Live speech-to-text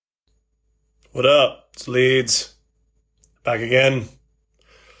What up? It's Leeds. Back again.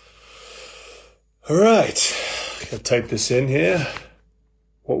 All right. Gotta type this in here.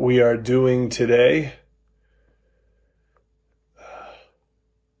 What we are doing today.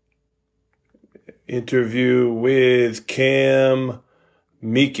 Interview with Cam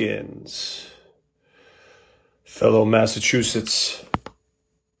Meekins, fellow Massachusetts,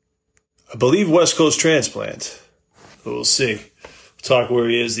 I believe West Coast transplant. But we'll see. We'll talk where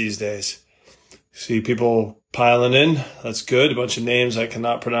he is these days. See people piling in. That's good. A bunch of names I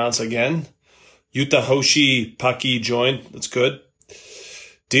cannot pronounce again. Yutahoshi Paki joined. That's good.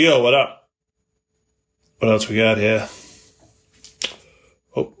 Dio, what up? What else we got here?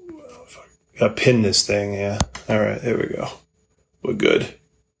 Oh, gotta pin this thing here. All right, there we go. We're good.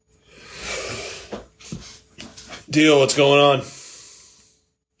 Dio, what's going on?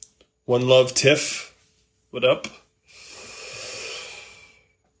 One Love Tiff, what up?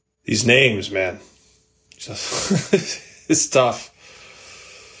 These names, man. It's tough.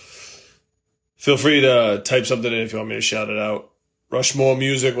 Feel free to type something in if you want me to shout it out. Rushmore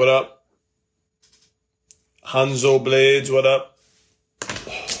Music, what up? Hanzo Blades, what up?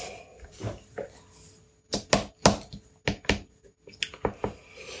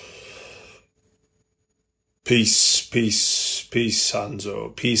 Peace,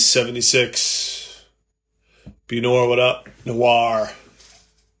 Hanzo. Peace 76. Bunor, what up? Noir.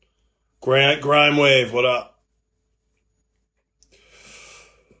 Grant Grime Wave, what up?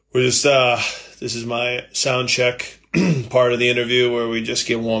 We're just, this is my sound check part of the interview where we just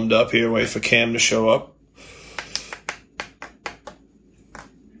get warmed up here, wait for Cam to show up.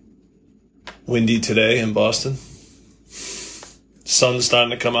 Windy today in Boston. Sun's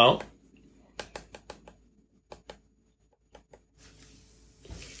starting to come out.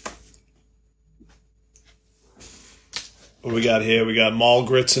 What we got here? We got Mall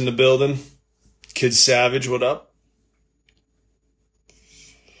Grits in the building. Kid Savage, what up?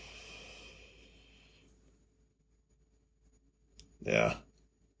 Yeah.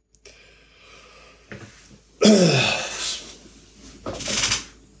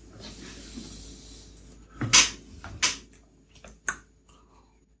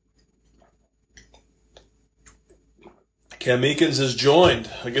 Cam Meekins has joined.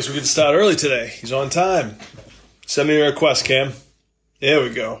 I guess we can start early today. He's on time. Send me a request, Cam. Here we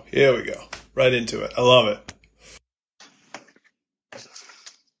go. Right into it. I love it.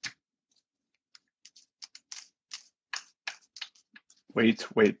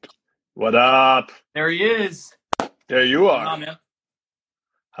 Wait. What up? There he is. There you are. On, man.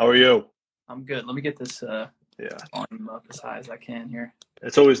 How are you? I'm good. Let me get this volume up as high as I can here.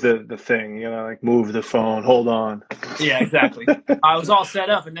 It's always the thing, like move the phone, hold on. Yeah, exactly. I was all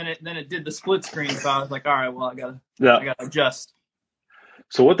set up, and then it did the split screen, so I was like, all right, well, I gotta adjust.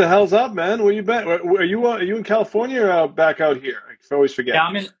 So what the hell's up, man? Where you been? Are you in California or back out here? I always forget. Yeah,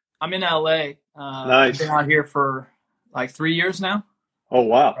 I'm in LA. Nice. I've been out here for like 3 years now. Oh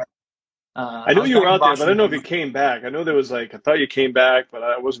wow. I knew you were out there, but I don't know if you came back. I know there was I thought you came back, but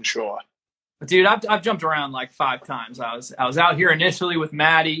I wasn't sure. Dude, I've jumped around like 5 times. I was out here initially with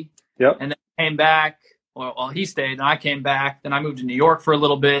Maddie. Yep. And then came back. Well, he stayed, and I came back. Then I moved to New York for a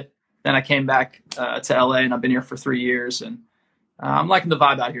little bit. Then I came back to LA, and I've been here for 3 years. And I'm liking the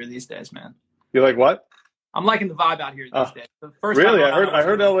vibe out here these days, man. You like what? I'm liking the vibe out here these days. The first really? time I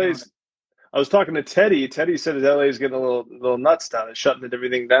heard LA's. I was talking to Teddy. Teddy said that LA's getting a little nuts down. It's shutting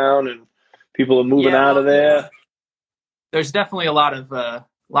everything down, and people are moving out of there. There's definitely a lot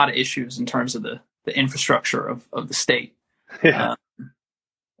of issues in terms of the infrastructure of the state. Yeah.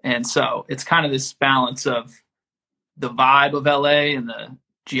 And so it's kind of this balance of the vibe of LA and the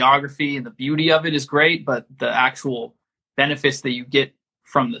geography and the beauty of it is great, but the actual benefits that you get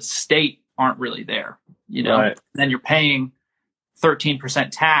from the state aren't really there, Right. Then you're paying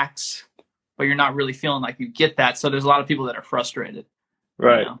 13% tax, but you're not really feeling like you get that. So there's a lot of people that are frustrated.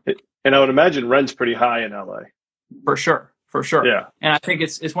 Right. And I would imagine rent's pretty high in LA. For sure. Yeah. And I think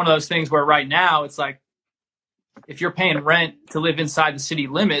it's one of those things where right now it's like, if you're paying rent to live inside the city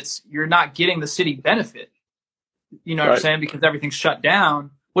limits, you're not getting the city benefit. You know what I'm saying? Because everything's shut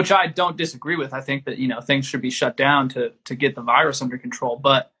down, which I don't disagree with. I think that, things should be shut down to get the virus under control.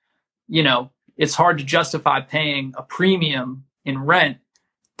 But, it's hard to justify paying a premium in rent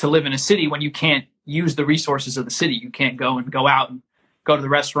to live in a city when you can't use the resources of the city. You can't go out and go to the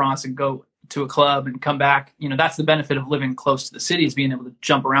restaurants and go to a club and come back. That's the benefit of living close to the city, is being able to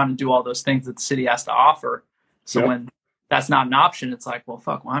jump around and do all those things that the city has to offer. So when that's not an option, it's like, well,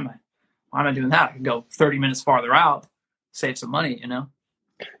 fuck, why am I doing that? I can go 30 minutes farther out, save some money,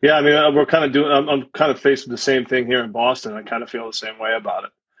 Yeah, I mean, I'm kind of faced with the same thing here in Boston. I kind of feel the same way about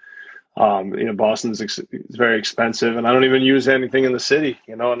it. Boston's it's very expensive, and I don't even use anything in the city,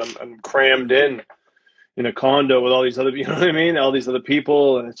 and I'm crammed in a condo with all these other, you know what I mean? All these other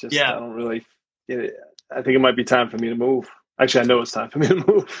people, and it's just, I Yeah. don't really, I think it might be time for me to move. Actually, I know it's time for me to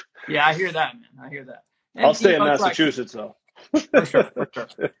move. Yeah, I hear that, man. I hear that. I'll And stay in it's like, Massachusetts though. for sure, for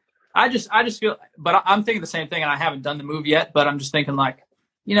sure. I just feel, but I'm thinking the same thing, and I haven't done the move yet. But I'm just thinking like,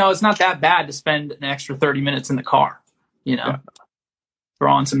 it's not that bad to spend an extra 30 minutes in the car. Yeah.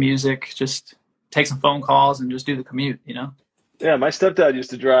 Throw on some music, just take some phone calls, and just do the commute. Yeah, my stepdad used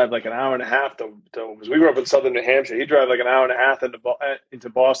to drive like an hour and a half because we grew up in southern New Hampshire. He'd drive like an hour and a half into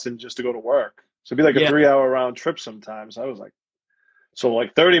Boston just to go to work. So it'd be like a Yeah. 3-hour round trip sometimes. I was like, so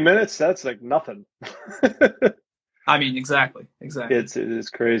like 30 minutes, that's like nothing. I mean, exactly. It is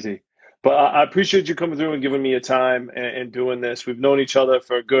crazy. But I appreciate you coming through and giving me your time and doing this. We've known each other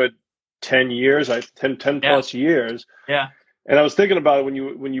for a good 10 years, 10 plus years. Yeah. And I was thinking about it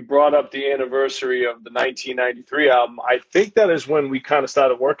when you brought up the anniversary of the 1993 album. I think that is when we kind of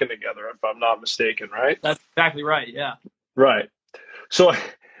started working together, if I'm not mistaken, right? That's exactly right. Yeah. Right. So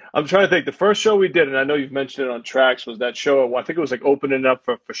I'm trying to think. The first show we did, and I know you've mentioned it on tracks, was that show. I think it was like opening up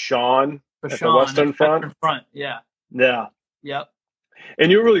for Sean at the Western Front. Yeah. Yeah. Yep.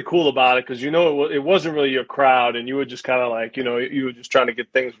 And you were really cool about it because it wasn't really your crowd, and you were just kind of like you were just trying to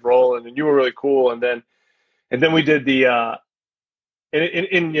get things rolling, and you were really cool. And then we did the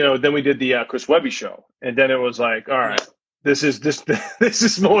then we did the Chris Webby show, and then it was like, all right, this is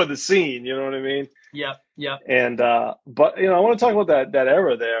more of the scene, you know what I mean? Yep. And but I want to talk about that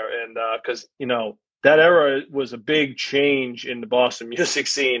era there, and because that era was a big change in the Boston music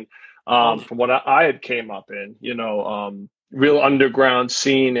scene from what I had came up in, real underground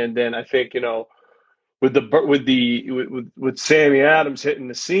scene, and then I think with Sammy Adams hitting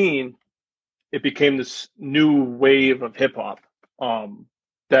the scene, it became this new wave of hip hop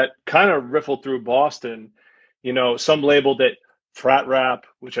that kind of riffled through Boston. Some labeled it Frat Rap,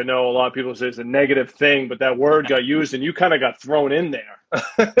 which I know a lot of people say is a negative thing, but that word got used, and you kind of got thrown in there.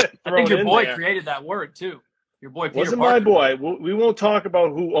 I think your boy created that word too. Your boy Peter wasn't Parker. my boy. We won't talk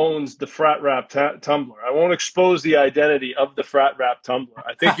about who owns the Frat Rap Tumblr. I won't expose the identity of the Frat Rap Tumblr.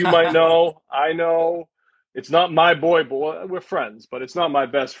 I think you might know. I know. It's not my boy, but we're friends. But it's not my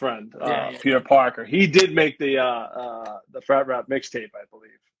best friend, Peter Parker. He did make the Frat Rap mixtape, I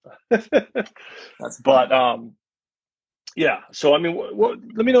believe. Yeah. So I mean,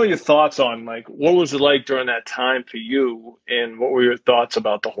 let me know your thoughts on like what was it like during that time for you, and what were your thoughts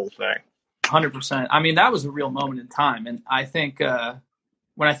about the whole thing? 100%. I mean, that was a real moment in time, and I think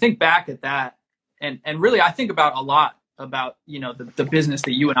when I think back at that, and really I think about a lot about the business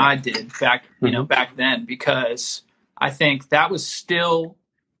that you and I did back back then, because I think that was still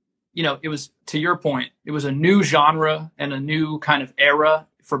it was, to your point, it was a new genre and a new kind of era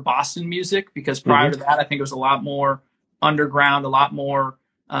for Boston music, because prior to that I think it was a lot more underground, a lot more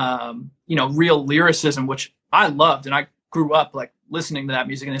real lyricism, which I loved, and I grew up like listening to that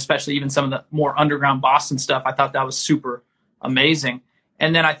music, and especially even some of the more underground Boston stuff. I thought that was super amazing.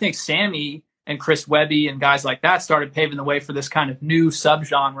 And then I think Sammy and Chris Webby and guys like that started paving the way for this kind of new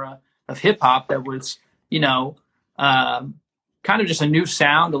subgenre of hip hop that was, kind of just a new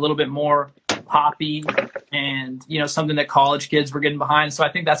sound, a little bit more poppy, and, something that college kids were getting behind. So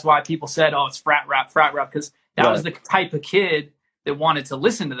I think that's why people said, oh, it's frat rap, because that was the type of kid that wanted to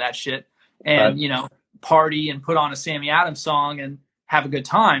listen to that shit and, party and put on a Sammy Adams song and have a good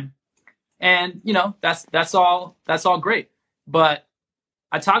time. And, that's all great. But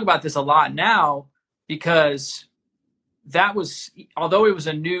I talk about this a lot now because that was, although it was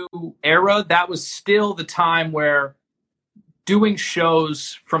a new era, that was still the time where doing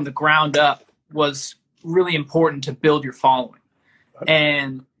shows from the ground up was really important to build your following.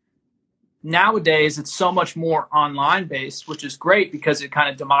 And nowadays it's so much more online based, which is great because it kind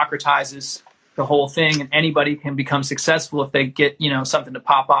of democratizes the whole thing, and anybody can become successful if they get, something to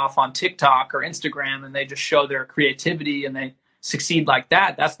pop off on TikTok or Instagram, and they just show their creativity and they succeed like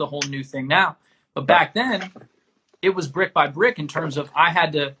that. That's the whole new thing now. But back then it was brick by brick in terms of I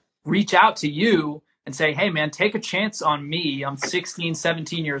had to reach out to you and say, hey man, take a chance on me. I'm 16,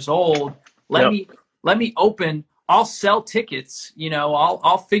 17 years old. Let me open, I'll sell tickets.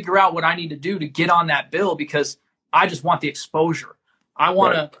 I'll figure out what I need to do to get on that bill, because I just want the exposure. I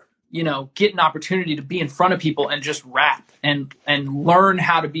want to, get an opportunity to be in front of people and just rap and learn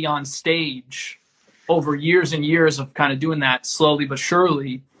how to be on stage over years and years of kind of doing that slowly but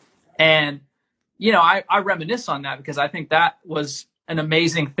surely. And, I reminisce on that because I think that was an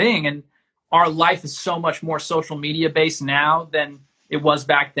amazing thing. And our life is so much more social media based now than it was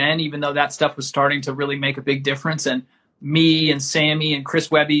back then, even though that stuff was starting to really make a big difference. And me and Sammy and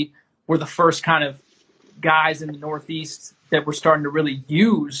Chris Webby were the first kind of guys in the Northeast that were starting to really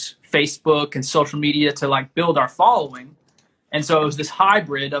use Facebook and social media to like build our following. And so it was this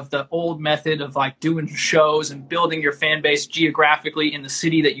hybrid of the old method of like doing shows and building your fan base geographically in the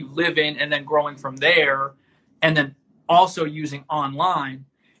city that you live in and then growing from there, and then also using online.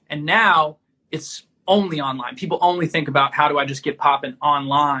 And now it's only online. People only think about how do I just get popping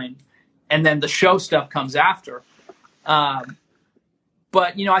online, and then the show stuff comes after.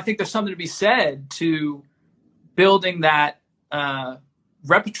 But, you know, I think there's something to be said to building that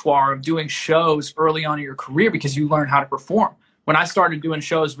repertoire of doing shows early on in your career, because you learn how to perform. When I started doing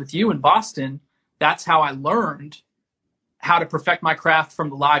shows with you in Boston, that's how I learned how to perfect my craft from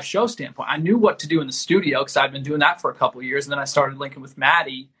the live show standpoint. I knew what to do in the studio because I'd been doing that for a couple of years. And then I started linking with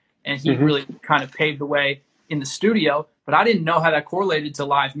Maddie, and he really kind of paved the way in the studio. But I didn't know how that correlated to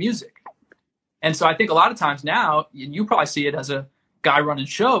live music. And so I think a lot of times now, and you probably see it as a guy running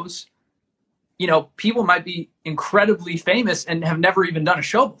shows, you know, people might be incredibly famous and have never even done a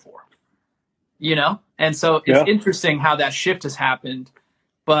show before, you know? And so it's interesting how that shift has happened.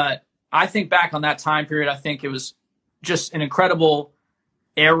 But I think back on that time period, I think it was just an incredible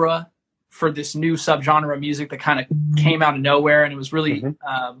era for this new subgenre of music that kind of came out of nowhere. And it was really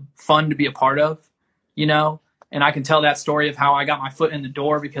fun to be a part of, you know? And I can tell that story of how I got my foot in the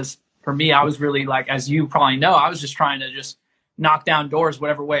door, because for me, I was really like, as you probably know, I was just trying to just knock down doors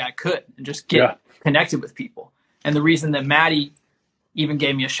whatever way I could and just get connected with people. And the reason that Maddie even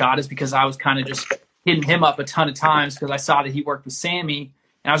gave me a shot is because I was kind of just hitting him up a ton of times because I saw that he worked with Sammy,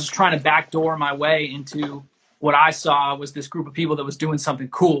 and I was just trying to backdoor my way into what I saw was this group of people that was doing something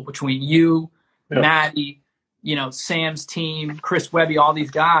cool between you, Maddie, you know, Sam's team, Chris Webby, all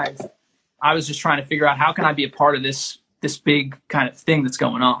these guys. I was just trying to figure out how can I be a part of this big kind of thing that's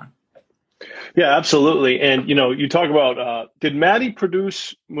going on. Yeah, absolutely. And, you know, you talk about, did Maddie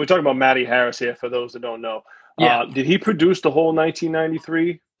produce, we're talking about Maddie Harris here, for those that don't know. Did he produce the whole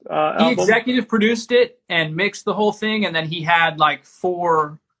 1993 album? He executive produced it and mixed the whole thing. And then he had like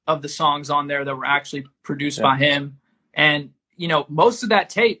 4 of the songs on there that were actually produced by him. And, you know, most of that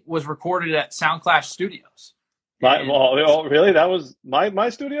tape was recorded at Soundclash Studios. Oh, really? That was my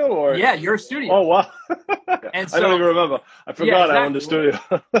studio? Or yeah, your studio. Oh, wow. And so, I don't even remember. I forgot I owned the studio.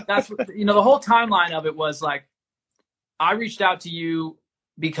 That's what, you know, the whole timeline of it was like, I reached out to you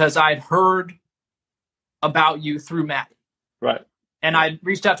because I'd heard about you through Maddie. Right. And I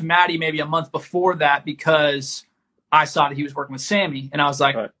reached out to Maddie maybe a month before that because I saw that he was working with Sammy. And I was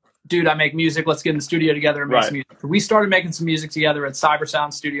like, dude, I make music. Let's get in the studio together and make some music. So we started making some music together at Cyber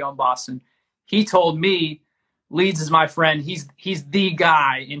Sound Studio in Boston. He told me, Leeds is my friend. He's the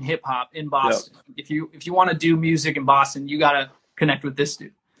guy in hip hop in Boston. If you want to do music in Boston, you got to connect with this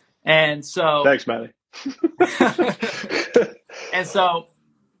dude. And so thanks, Maddie. And so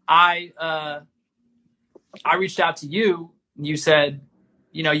I reached out to you, and you said,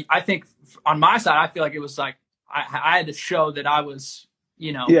 you know, I think on my side, I feel like it was like I had to show that I was,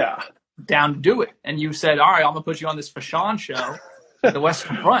 you know, down to do it. And you said, all right, I'm gonna put you on this Fashawn show at the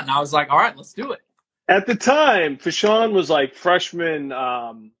Western Front. And I was like, all right, let's do it. At the time, Fashawn was like freshman,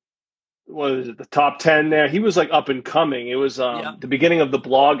 what is it, the top 10 there. He was like up and coming. It was the beginning of the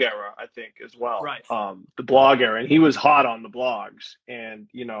blog era, I think, as well. Right. The blog era. And he was hot on the blogs. And,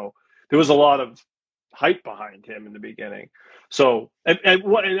 you know, there was a lot of hype behind him in the beginning. So, and I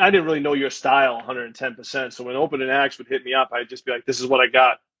didn't really know your style 110%. So when opening acts would hit me up, I'd just be like, this is what I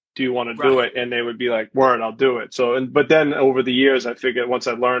got. Do you want to do it? And they would be like, word, I'll do it. So, but then over the years, I figured once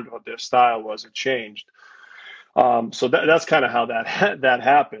I learned what their style was, it changed. So that's kind of how that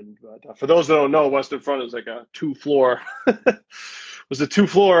happened. But for those that don't know, Western Front is like a 2-floor, was a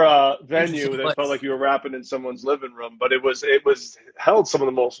 2-floor venue that felt like you were rapping in someone's living room. But it held some of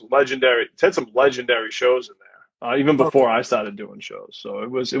the most legendary. It had some legendary shows in there, even before I started doing shows. So it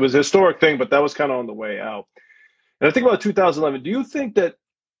was a historic thing, but that was kind of on the way out. And I think about 2011. Do you think that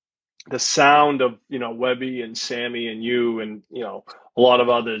the sound of, you know, Webby and Sammy and you and, you know, a lot of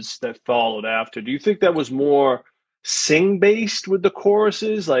others that followed after, do you think that was more sing based with the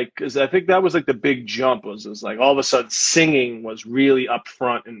choruses? Like, cause I think that was like the big jump was like all of a sudden singing was really up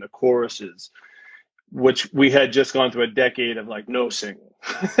front in the choruses, which we had just gone through a decade of like no singing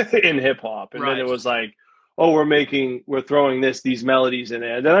in hip hop. And then it was like, oh, we're throwing these melodies in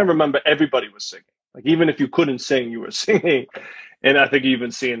there. And then I remember everybody was singing. Like, even if you couldn't sing, you were singing. And I think you've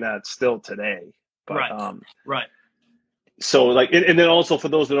been seeing that still today. But, right. So like, and then also for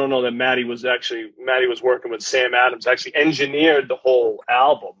those that don't know that Maddie was working with Sam Adams, actually engineered the whole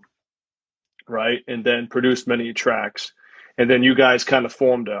album, right? And then produced many tracks. And then you guys kind of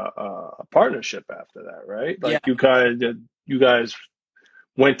formed a partnership after that, right? Like you guys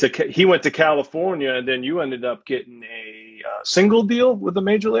he went to California, and then you ended up getting a single deal with a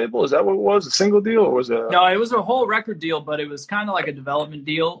major label. Is that what it was? A single deal, or was it? No, it was a whole record deal, but it was kind of like a development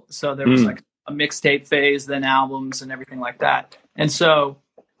deal. So there was Mm. like a mixtape phase, then albums and everything like that. And so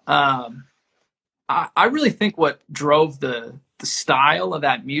I really think what drove the style of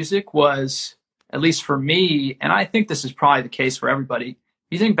that music was, at least for me, and I think this is probably the case for everybody.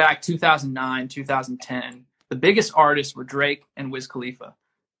 You think back 2009, 2010, the biggest artists were Drake and Wiz Khalifa,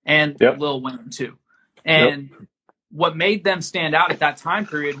 and Yep. Lil Wayne too. And what made them stand out at that time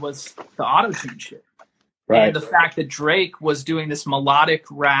period was the auto-tune shit. Right. And the fact that Drake was doing this melodic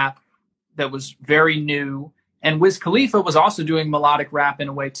rap that was very new. And Wiz Khalifa was also doing melodic rap in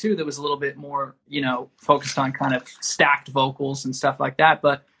a way too that was a little bit more, focused on kind of stacked vocals and stuff like that.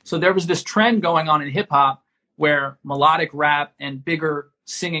 But so there was this trend going on in hip hop where melodic rap and bigger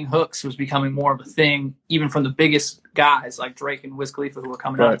singing hooks was becoming more of a thing, even from the biggest guys like Drake and Wiz Khalifa who were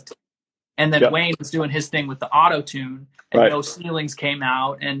coming out. And then Wayne was doing his thing with the auto-tune, and No Ceilings came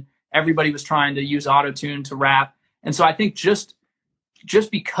out, and everybody was trying to use auto-tune to rap. And so I think just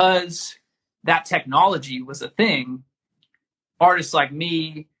because that technology was a thing, artists like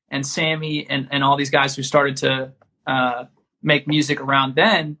me and Sammy and all these guys who started to make music around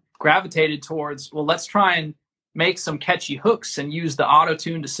then gravitated towards, well, let's try and make some catchy hooks and use the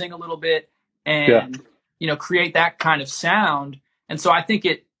auto-tune to sing a little bit and, create that kind of sound. And so I think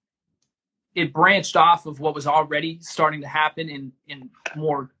it branched off of what was already starting to happen in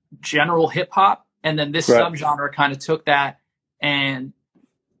more general hip hop. And then this subgenre kind of took that and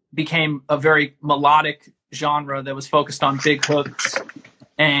became a very melodic genre that was focused on big hooks.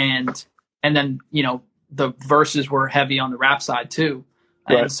 And then, the verses were heavy on the rap side too.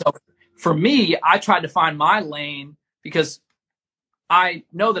 And so for me, I tried to find my lane because I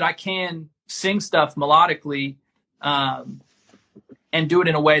know that I can sing stuff melodically, and do it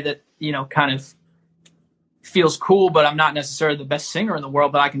in a way that, kind of feels cool, but I'm not necessarily the best singer in the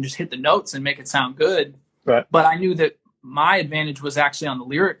world, but I can just hit the notes and make it sound good. Right. But I knew that my advantage was actually on the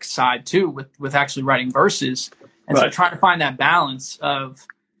lyric side too, with actually writing verses. And so trying to find that balance of,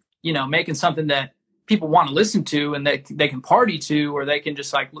 making something that people want to listen to and that they can party to, or they can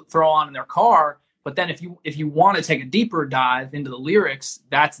just like throw on in their car. But then if you want to take a deeper dive into the lyrics,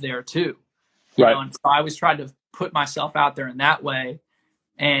 that's there too. You know? And so I always tried to put myself out there in that way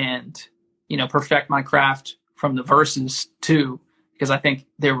and, perfect my craft from the verses too, because I think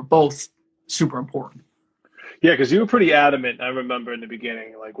they were both super important. Yeah, because you were pretty adamant. I remember in the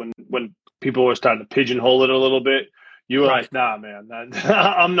beginning, like when people were starting to pigeonhole it a little bit, you were like, "Nah, man,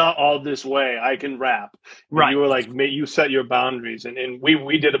 I'm not all this way. I can rap." And you were like, you set your boundaries, and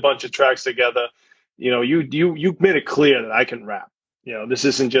we did a bunch of tracks together. You made it clear that I can rap. This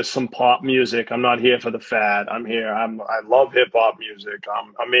isn't just some pop music. I'm not here for the fad. I'm here. I love hip hop music.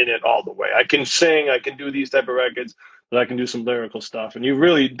 I'm in it all the way. I can sing. I can do these type of records, but I can do some lyrical stuff. And you've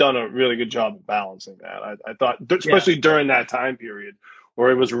really done a really good job of balancing that. I thought, especially during that time period where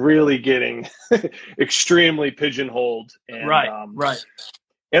it was really getting extremely pigeonholed. And,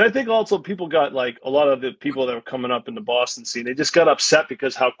 And I think also people got, like, a lot of the people that were coming up in the Boston scene, they just got upset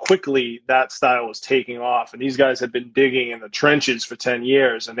because how quickly that style was taking off. And these guys had been digging in the trenches for 10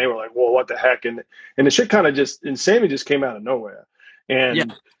 years, and they were like, well, what the heck? And the shit kind of and Sammy just came out of nowhere.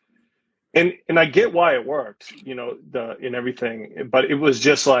 And I get why it worked, and everything. But it was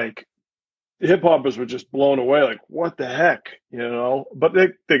just like, hip hoppers were just blown away, like, what the heck, But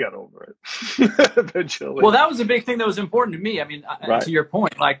they got over it eventually. Well, that was a big thing that was important to me. I mean, to your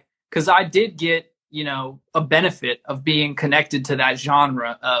point, like, because I did get, a benefit of being connected to that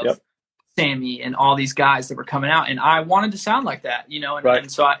genre of Sammy and all these guys that were coming out, and I wanted to sound like that,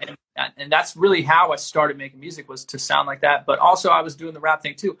 and so and that's really how I started making music, was to sound like that. But also I was doing the rap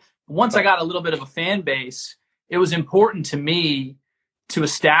thing too. Once I got a little bit of a fan base, it was important to me to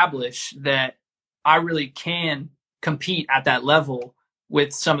establish that I really can compete at that level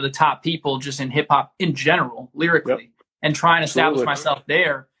with some of the top people just in hip hop in general, lyrically, and try and establish myself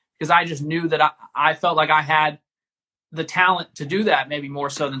there, because I just knew that I felt like I had the talent to do that, maybe more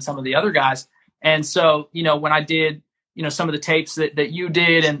so than some of the other guys. And so, when I did, some of the tapes that you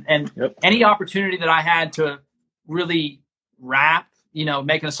did and any opportunity that I had to really rap,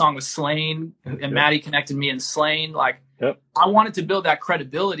 making a song with Slain, and Maddie connected me and Slain, like, I wanted to build that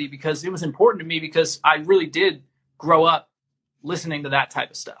credibility because it was important to me, because I really did grow up listening to that type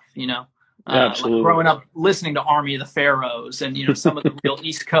of stuff, like growing up listening to Army of the Pharaohs and, some of the real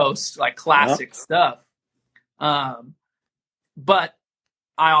East Coast, like, classic stuff. But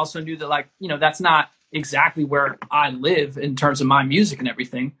I also knew that, like, that's not exactly where I live in terms of my music and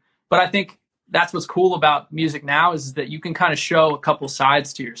everything. But I think that's what's cool about music now is that you can kind of show a couple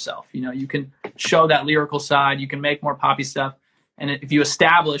sides to yourself. You know, you can show that lyrical side, you can make more poppy stuff. And if you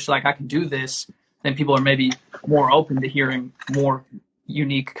establish like I can do this, then people are maybe more open to hearing more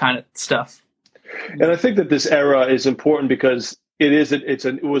unique kind of stuff. And I think that this era is important because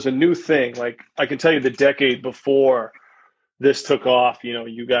it was a new thing. Like I can tell you the decade before this took off, you know,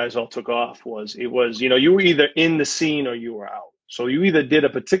 you guys all took off you know, you were either in the scene or you were out. So you either did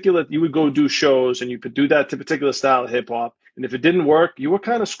you would go do shows and you could do that to a particular style of hip hop. And if it didn't work, you were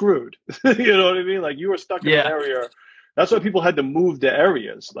kind of screwed. You know what I mean? Like you were stuck in an area. That's why people had to move to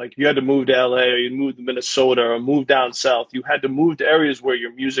areas. Like you had to move to LA or you moved to Minnesota or move down south. You had to move to areas where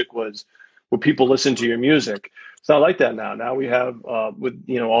your music was, where people listen to your music. It's not like that now. Now we have, with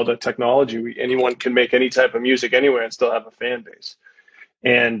you know all the technology, anyone can make any type of music anywhere and still have a fan base.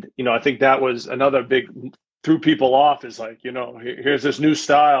 And you know, I think that was another big threw people off. Is like, you know, here's this new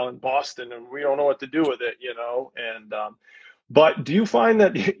style in Boston, and we don't know what to do with it. You know, and but do you find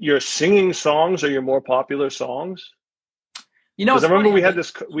that your singing songs are your more popular songs? You know, because I remember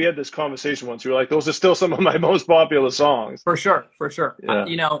we had this conversation once. You were like, those are still some of my most popular songs. For sure, for sure. Yeah.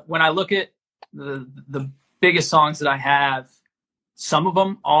 You know, when I look at the biggest songs that I have, some of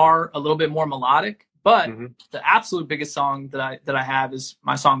them are a little bit more melodic, but the absolute biggest song that I have is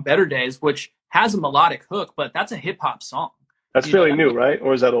my song Better Days, which has a melodic hook, but that's a hip hop song. That's fairly new, right?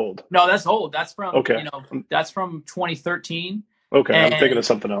 Or is that old? No, that's old. That's from you know, that's from 2013. Okay, I'm thinking of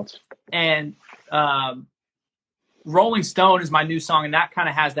something else. And Rolling Stone is my new song, and that kind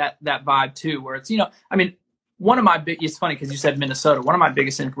of has that vibe too, where it's, you know, I mean, one of my it's funny because you said Minnesota. One of my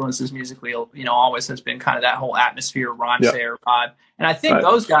biggest influences musically, you know, always has been kind of that whole atmosphere, rhyme-sayer vibe. And I think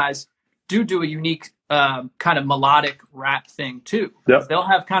those guys do a unique kind of melodic rap thing too. Yep. They'll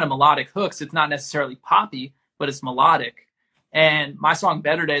have kind of melodic hooks. It's not necessarily poppy, but it's melodic. And my song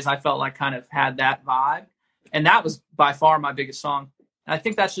Better Days, I felt like kind of had that vibe. And that was by far my biggest song. And I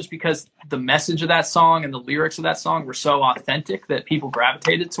think that's just because the message of that song and the lyrics of that song were so authentic that people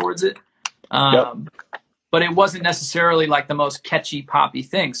gravitated towards it. But it wasn't necessarily like the most catchy poppy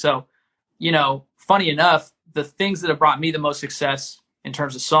thing. So, you know, funny enough, the things that have brought me the most success in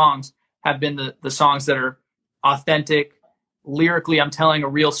terms of songs have been the songs that are authentic. Lyrically, I'm telling a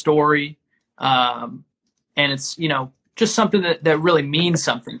real story. And it's, you know, just something that really means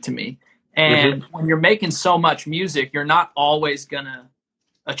something to me. And when you're making so much music, you're not always going to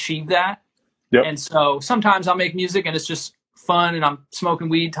achieve that. Yep. And so sometimes I'll make music and it's just fun and I'm smoking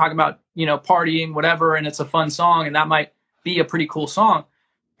weed, talking about, you know, partying, whatever, and it's a fun song and that might be a pretty cool song.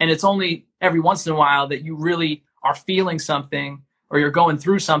 And it's only every once in a while that you really are feeling something or you're going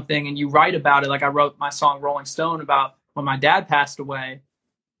through something and you write about it. Like I wrote my song Rolling Stone about when my dad passed away,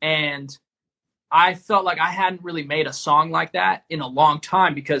 and I felt like I hadn't really made a song like that in a long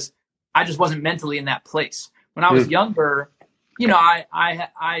time because I just wasn't mentally in that place. When I was younger, you know,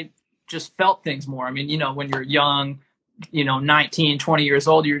 I just felt things more. I mean, you know, when you're young, you know, 19, 20 years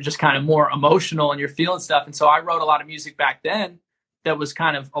old, you're just kind of more emotional and you're feeling stuff. And so I wrote a lot of music back then that was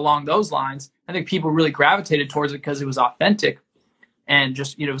kind of along those lines. I think people really gravitated towards it because it was authentic and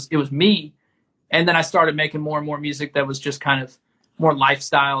just, you know, it was me. And then I started making more and more music that was just kind of more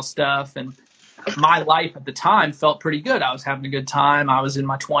lifestyle stuff. And my life at the time felt pretty good. I was having a good time. I was in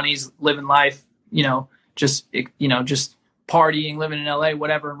my 20s, living life, you know, just partying, living in LA,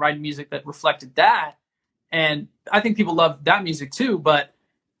 whatever, and writing music that reflected that. And I think people love that music too. But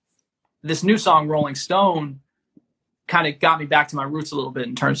this new song, Rolling Stone, kind of got me back to my roots a little bit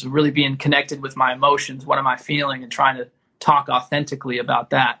in terms of really being connected with my emotions. What am I feeling? And trying to talk authentically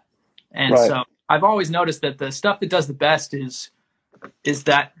about that. And so I've always noticed that the stuff that does the best is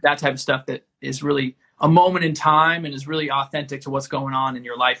that type of stuff that is really a moment in time and is really authentic to what's going on in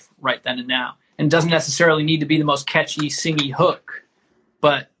your life right then and now. And doesn't necessarily need to be the most catchy, singy hook,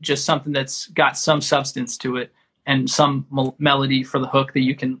 but just something that's got some substance to it and some melody for the hook that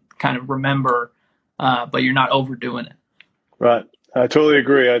you can kind of remember, but you're not overdoing it. Right. I totally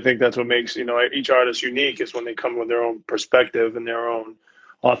agree. I think that's what makes, you know, each artist unique is when they come with their own perspective and their own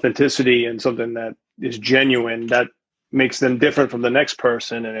authenticity and something that is genuine that makes them different from the next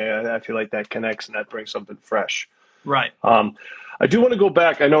person. And I feel like that connects and that brings something fresh. Right. I do want to go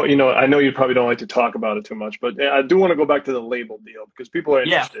back. I know you probably don't like to talk about it too much, but I do want to go back to the label deal because people are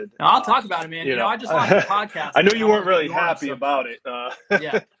interested. Yeah, no, I'll talk about it, man. You know, I just launched a podcast. I know you weren't really happy about it.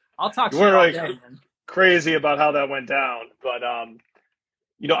 Yeah, I'll talk. You weren't really crazy about how that went down, but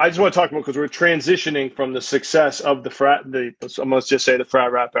you know, I just want to talk about because we're transitioning from the success of let's just say the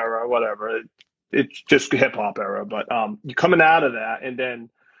frat rap era or whatever. It's just hip hop era, but you're coming out of that, and then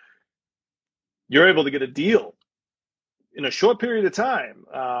you're able to get a deal in a short period of time.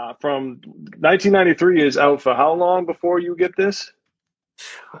 From 1993 is out for how long before you get this?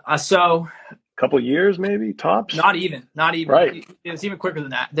 So A couple years, maybe tops. not even. Right. It was even quicker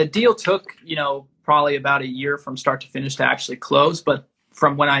than that. The deal took, probably about a year from start to finish to actually close. But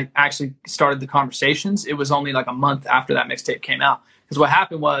from when I actually started the conversations, it was only like a month after that mixtape came out. Because what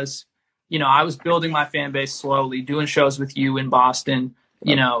happened was, I was building my fan base slowly, doing shows with you in Boston.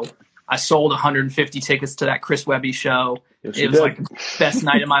 I sold 150 tickets to that Chris Webby show. Yes, it was like the best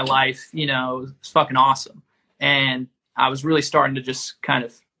night of my life. It was fucking awesome. And I was really starting to just kind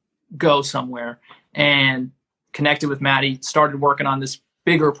of go somewhere, and connected with Maddie, started working on this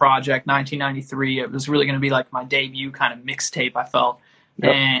bigger project, 1993. It was really going to be like my debut kind of mixtape, I felt.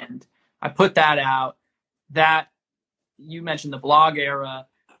 Yep. And I put that out. That, you mentioned the blog era.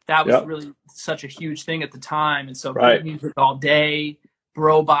 That was really such a huge thing at the time. And so Good Music All Day,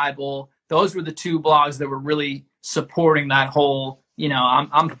 Bro Bible, those were the two blogs that were really supporting that whole,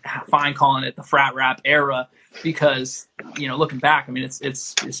 I'm fine calling it the Frat Rap era, because, looking back, I mean, it's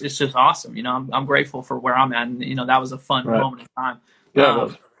just awesome. I'm grateful for where I'm at. And, that was a fun moment in time. Yeah.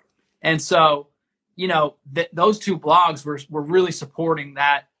 And so, those two blogs were really supporting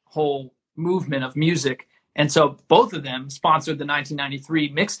that whole movement of music. And so both of them sponsored the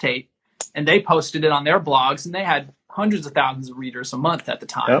 1993 mixtape, and they posted it on their blogs, and they had hundreds of thousands of readers a month at the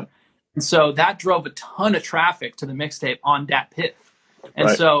time. Yep. And so that drove a ton of traffic to the mixtape on DatPiff.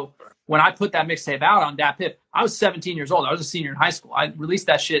 And so when I put that mixtape out on DatPiff, I was 17 years old. I was a senior in high school. I released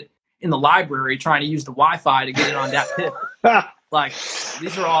that shit in the library trying to use the Wi-Fi to get it on DatPiff. Like,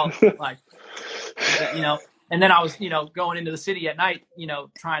 these are all like, and then I was, going into the city at night,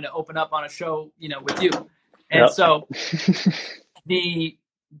 trying to open up on a show, with you. And so the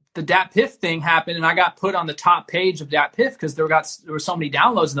DatPiff thing happened, and I got put on the top page of DatPiff because there were so many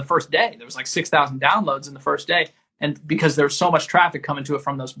downloads in the first day. There was like 6,000 downloads in the first day, and because there was so much traffic coming to it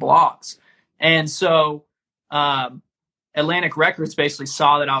from those blogs. And so Atlantic Records basically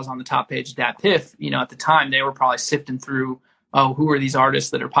saw that I was on the top page of DatPiff. At the time, they were probably sifting through, who are these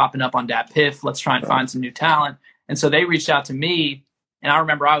artists that are popping up on DatPiff? Let's try and find some new talent. And so they reached out to me, and I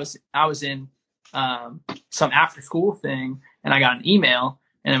remember I was in some after school thing, and I got an email,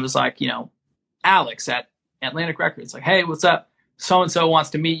 and it was like, Alex at Atlantic Records, like, hey, what's up? So-and-so wants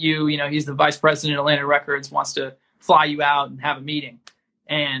to meet you. He's the vice president at Atlantic Records, wants to fly you out and have a meeting.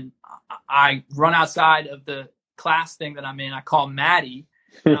 And I run outside of the class thing that I'm in. I call Maddie,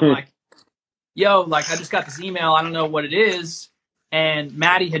 and I'm like, yo, like, I just got this email. I don't know what it is. And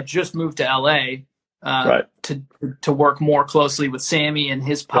Maddie had just moved to LA to work more closely with Sammy and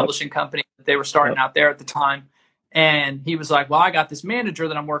his publishing company. They were starting out there at the time. And he was like, well, I got this manager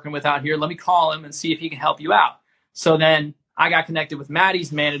that I'm working with out here. Let me call him and see if he can help you out. So then I got connected with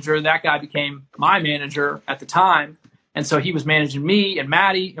Maddie's manager. That guy became my manager at the time. And so he was managing me and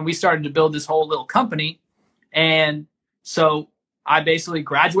Maddie, and we started to build this whole little company. And so I basically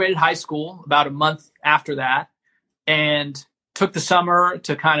graduated high school about a month after that, and took the summer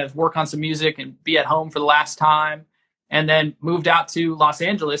to kind of work on some music and be at home for the last time. And then moved out to Los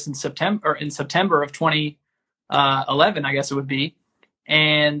Angeles in September of 2011, I guess it would be.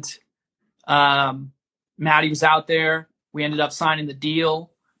 And Maddie was out there. We ended up signing the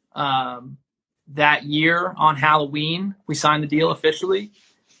deal that year on Halloween. We signed the deal officially,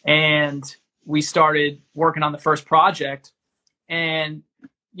 and we started working on the first project. And,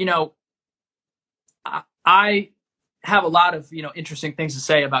 I have a lot of, interesting things to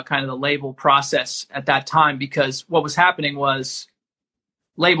say about kind of the label process at that time, because what was happening was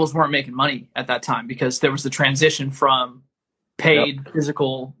labels weren't making money at that time, because there was the transition from paid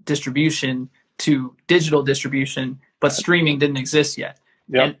physical distribution to digital distribution, but streaming didn't exist yet.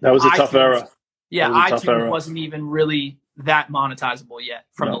 Yeah, that was a tough era. Yeah, iTunes wasn't even really that monetizable yet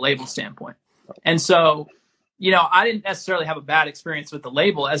from the label standpoint. And so, I didn't necessarily have a bad experience with the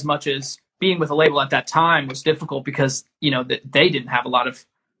label as much as being with a label at that time was difficult, because, they didn't have a lot of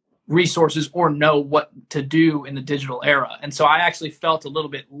resources or know what to do in the digital era. And so I actually felt a little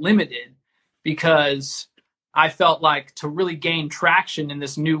bit limited, because I felt like to really gain traction in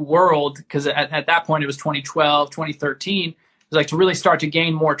this new world, because at that point it was 2012, 2013, it was like to really start to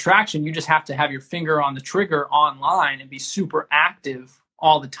gain more traction, you just have to have your finger on the trigger online and be super active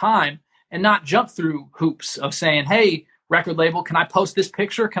all the time, and not jump through hoops of saying, hey, record label, can I post this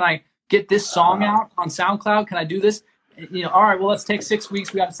picture? Can I get this song out on SoundCloud? Can I do this? All right, well, let's take 6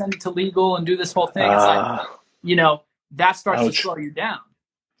 weeks. We got to send it to legal and do this whole thing. It's like, that starts to slow you down.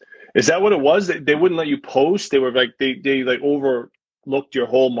 Is that what it was? They wouldn't let you post? They were like, they like overlooked your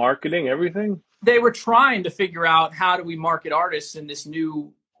whole marketing, everything? They were trying to figure out, how do we market artists in this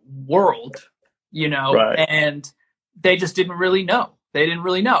new world, and they just didn't really know. They didn't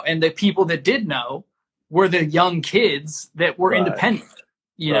really know. And the people that did know were the young kids that were independent,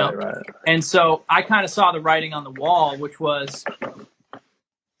 you know? Right. And so I kind of saw the writing on the wall, which was,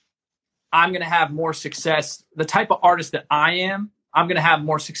 I'm going to have more success. The type of artist that I am, I'm going to have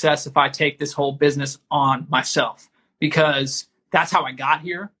more success if I take this whole business on myself, because that's how I got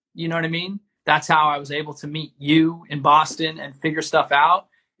here. You know what I mean? That's how I was able to meet you in Boston and figure stuff out,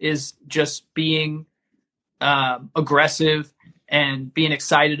 is just being aggressive and being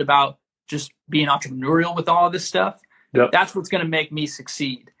excited about just being entrepreneurial with all of this stuff. Yep. That's what's going to make me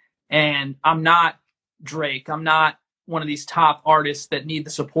succeed. And I'm not Drake. I'm not one of these top artists that need the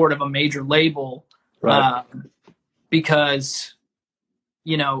support of a major label, because,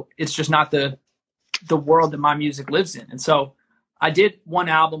 you know, it's just not the world that my music lives in. And so I did one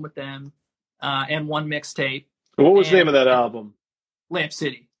album with them and one mixtape. What was the name of that album? Lamp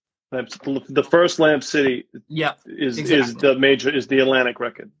City. The first Lamp City. Yep. Is the Atlantic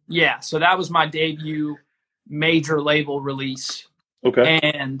record. Yeah. So that was my debut major label release. Okay.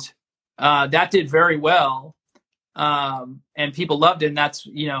 And that did very well. And people loved it. And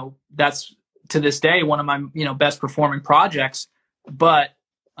that's to this day one of my, best performing projects. But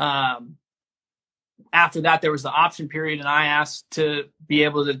after that, there was the option period, and I asked to be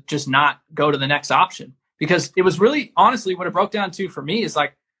able to just not go to the next option, because it was really, honestly, what it broke down to for me is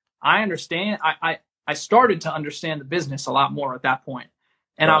like, I understand. I started to understand the business a lot more at that point.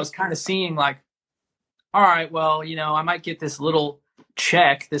 And I was kind of seeing like, all right, well, I might get this little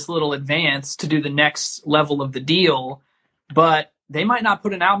check, this little advance to do the next level of the deal, but they might not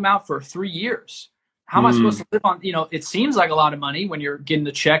put an album out for 3 years. How am I supposed to live on, it seems like a lot of money when you're getting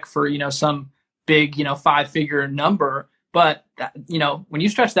the check for, some big, 5-figure number. But, when you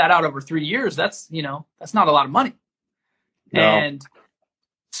stretch that out over 3 years, that's not a lot of money. No. And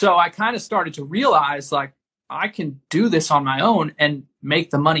so I kind of started to realize, like, I can do this on my own and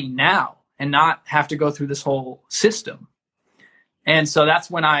make the money now and not have to go through this whole system. And so that's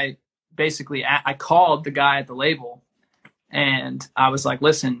when I basically, I called the guy at the label and I was like,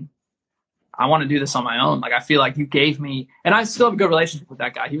 listen, I want to do this on my own. Like, I feel like you gave me, and I still have a good relationship with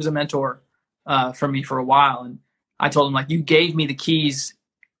that guy. He was a mentor for me for a while. And I told him, like, you gave me the keys,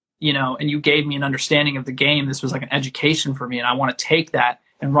 and you gave me an understanding of the game. This was like an education for me. And I want to take that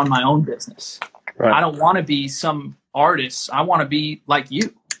and run my own business. Right. I don't want to be some artist. I want to be like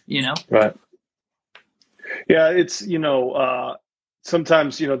you, Right. Yeah. It's,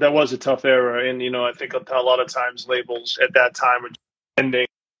 sometimes, that was a tough era. And, I think a lot of times labels at that time were ending.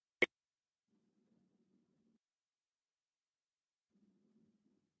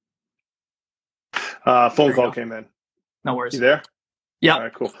 Phone call came in. No worries. You there? Yeah. All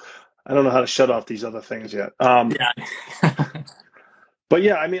right, cool. I don't know how to shut off these other things yet. Yeah. But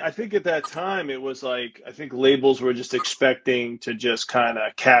yeah, I mean, I think at that time it was like, I think labels were just expecting to just kind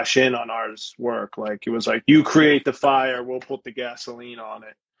of cash in on artists' work. Like, it was like, you create the fire, we'll put the gasoline on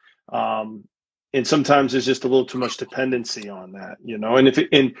it. And sometimes there's just a little too much dependency on that,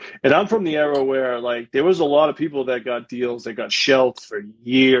 And and I'm from the era where, like, there was a lot of people that got deals that got shelved for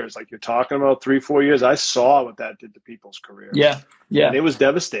years. Like, you're talking about 3-4 years. I saw what that did to people's careers. Yeah. And it was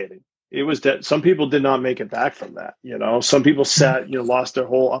devastating. It was that some people did not make it back from that. Some people sat, lost their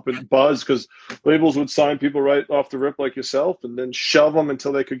whole up and buzz because labels would sign people right off the rip like yourself and then shove them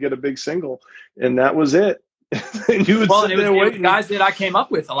until they could get a big single, and that was it. And you would sit there waiting. It was guys that I came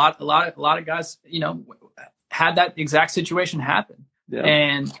up with. A lot of guys, had that exact situation happen. Yeah.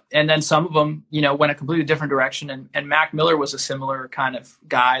 And then some of them, went a completely different direction. And Mac Miller was a similar kind of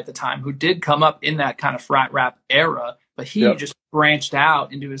guy at the time who did come up in that kind of frat rap era. But he just branched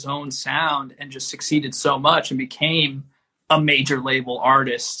out into his own sound and just succeeded so much and became a major label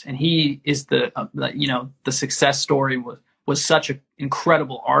artist. And he is the success story was such an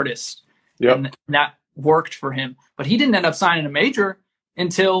incredible artist. Yep. And that worked for him. But he didn't end up signing a major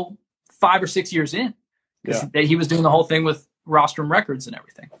until 5 or 6 years in. Yeah. He was doing the whole thing with Rostrum Records and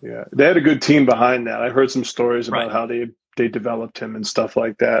everything. Yeah. They had a good team behind that. I heard some stories about how they developed him and stuff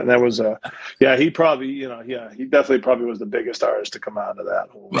like that. And that was he probably, he definitely probably was the biggest artist to come out of that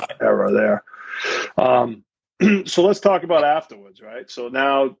whole era there. So let's talk about afterwards, right? So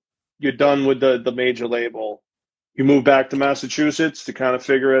now you're done with the major label. You move back to Massachusetts to kind of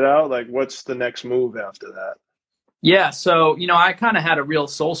figure it out. Like, what's the next move after that? Yeah. So, I kind of had a real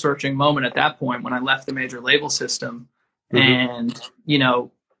soul searching moment at that point when I left the major label system and,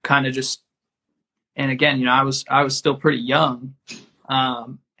 kind of just, and again, I was still pretty young.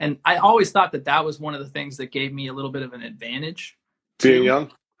 And I always thought that was one of the things that gave me a little bit of an advantage. Being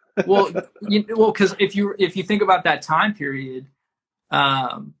young? Well, because if you think about that time period,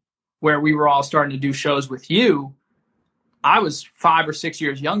 where we were all starting to do shows with you, I was 5 or 6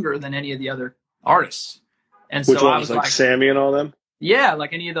 years younger than any of the other artists. And Which so I ones, was like Sammy and all them? yeah,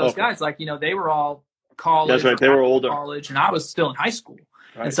 like any of those Okay. guys, like, you know, they were all college That's right. or They were out of older. college, and I was still in high school.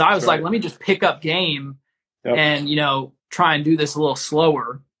 Right. And so I was That's like, right. let me just pick up game Yep. and, you know, try and do this a little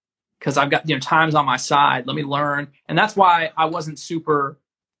slower because I've got, you know, time's on my side. Let me learn. And that's why I wasn't super,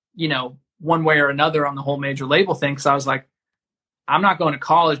 you know, one way or another on the whole major label thing. Cause I was like, I'm not going to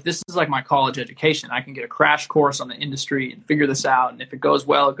college. This is like my college education. I can get a crash course on the industry and figure this out. And if it goes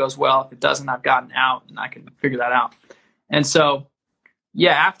well, it goes well. If it doesn't, I've gotten out and I can figure that out. And so,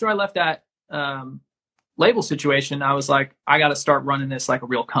 yeah, after I left that label situation, I was like, I got to start running this like a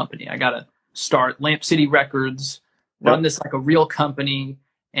real company. I got to start Lamp City Records, run this like a real company,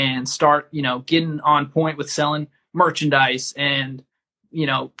 and start, you know, getting on point with selling merchandise and, you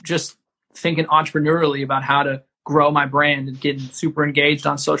know, just thinking entrepreneurially about how to grow my brand and getting super engaged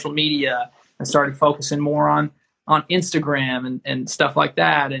on social media. I started focusing more on Instagram and stuff like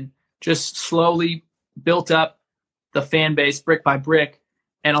that, and just slowly built up the fan base brick by brick.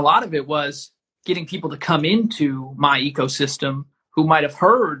 And a lot of it was getting people to come into my ecosystem who might have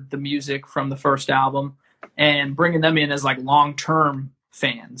heard the music from the first album and bringing them in as like long-term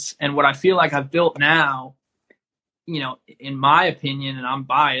fans. And what I feel like I've built now, you know, in my opinion, and I'm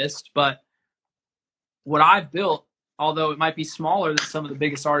biased, but what I've built, although it might be smaller than some of the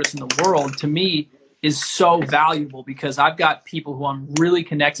biggest artists in the world, to me is so valuable because I've got people who I'm really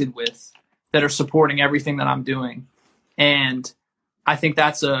connected with that are supporting everything that I'm doing. And I think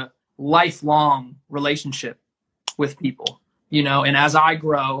that's a lifelong relationship with people, you know, and as I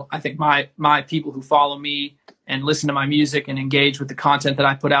grow, I think my people who follow me and listen to my music and engage with the content that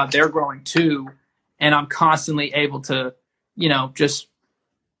I put out, they're growing too. And I'm constantly able to, you know, just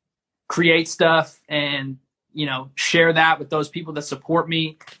create stuff and, you know, share that with those people that support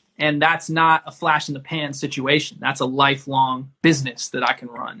me. And that's not a flash in the pan situation. That's a lifelong business that I can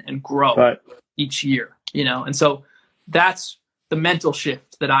run and grow each year, you know? And so that's the mental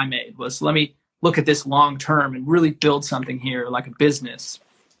shift that I made was, let me look at this long term and really build something here like a business.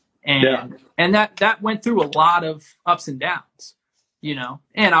 And and that went through a lot of ups and downs, you know.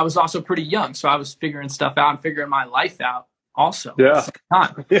 And I was also pretty young, so I was figuring stuff out and figuring my life out also at the same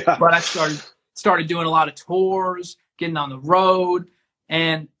time. But I started doing a lot of tours, getting on the road,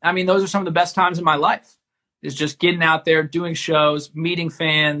 and I mean those are some of the best times in my life. Is just getting out there, doing shows, meeting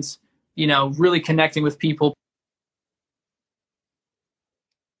fans, you know, really connecting with people.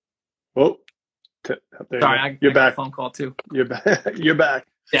 Oh, sorry, you're I back. got a phone call too. You're back. You're back.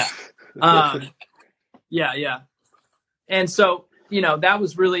 Yeah. Yeah. And so, you know, that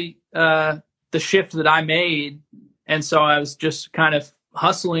was really the shift that I made. And so I was just kind of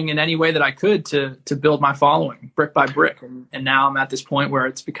hustling in any way that I could to build my following brick by brick. And now I'm at this point where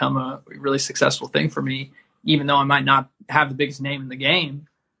it's become a really successful thing for me, even though I might not have the biggest name in the game.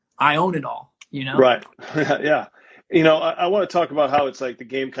 I own it all, you know? Right. Yeah. You know, I want to talk about how it's like the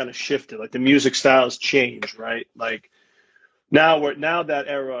game kind of shifted, like the music styles changed, right? Like now that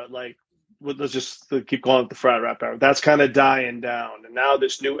era, like let's just keep calling it the frat rap era. That's kind of dying down, and now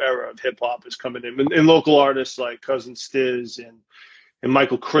this new era of hip hop is coming in. And local artists like Cousin Stiz and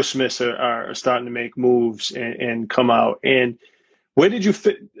Michael Christmas are starting to make moves and come out. And where did you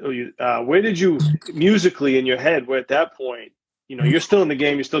fit? Where did you musically in your head? Where at that point, you know, you're still in the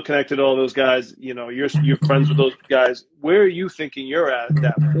game, you're still connected to all those guys. You know, you're friends with those guys. Where are you thinking you're at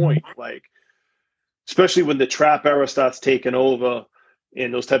that point? Like, especially when the trap era starts taking over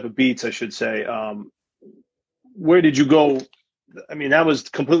and those type of beats, I should say. Where did you go? I mean, that was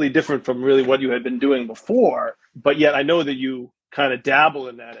completely different from really what you had been doing before, but yet I know that you kind of dabble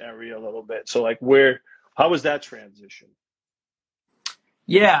in that area a little bit. So like how was that transition?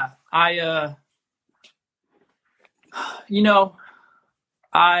 Yeah, you know,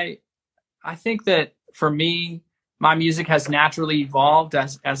 I think that for me, my music has naturally evolved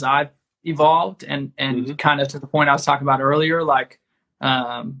as I've evolved and kind of to the point I was talking about earlier, like,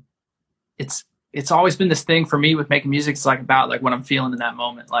 it's always been this thing for me with making music. It's like about like what I'm feeling in that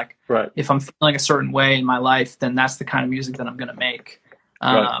moment. Like if I'm feeling a certain way in my life, then that's the kind of music that I'm going to make.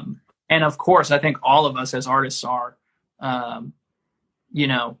 And of course, I think all of us as artists are, you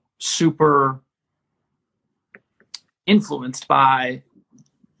know, super influenced by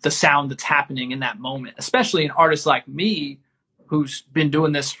the sound that's happening in that moment, especially an artist like me who's been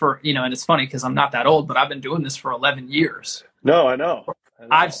doing this for, you know, and it's funny because I'm not that old, but I've been doing this for 11 years. No, I know.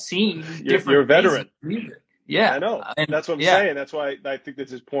 I've seen different. You're a veteran. Music. Yeah, I know. And that's what I'm saying. That's why I think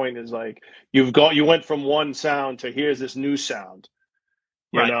that's his point is like you went from one sound to here's this new sound,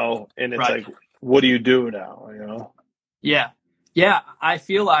 you know, and it's like, what do you do now? You know? Yeah. I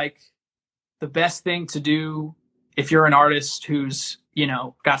feel like the best thing to do if you're an artist who's, you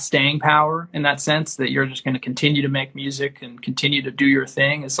know, got staying power in that sense, that you're just going to continue to make music and continue to do your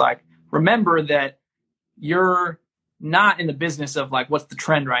thing, it's like, remember that you're not in the business of like, what's the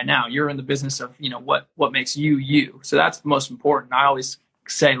trend right now? You're in the business of, you know, what makes you, you. So that's the most important. I always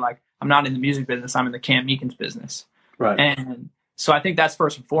say, like, I'm not in the music business. I'm in the Cam Meekins business. Right. And so I think that's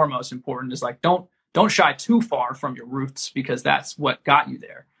first and foremost important, is like, don't shy too far from your roots, because that's what got you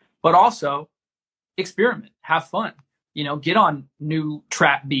there. But also experiment, have fun, you know, get on new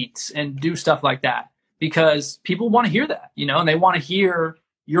trap beats and do stuff like that, because people want to hear that, you know, and they want to hear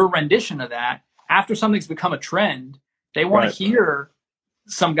your rendition of that. After something's become a trend, they want to hear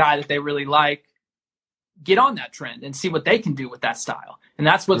some guy that they really like get on that trend and see what they can do with that style. And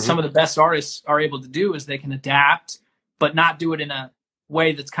that's what some of the best artists are able to do, is they can adapt, but not do it in a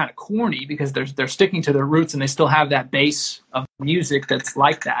way that's kind of corny, because they're sticking to their roots and they still have that base of music that's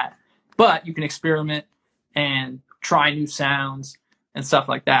like that. But you can experiment and try new sounds and stuff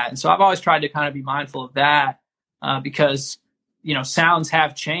like that. And so I've always tried to kind of be mindful of that, because, you know, sounds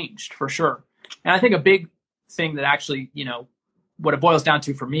have changed for sure. And I think a big thing that actually, you know, what it boils down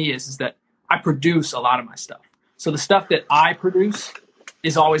to for me is that I produce a lot of my stuff. So the stuff that I produce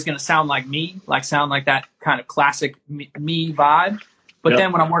is always going to sound like me, like sound like that kind of classic me vibe. But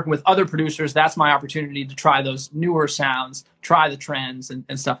then when I'm working with other producers, that's my opportunity to try those newer sounds, try the trends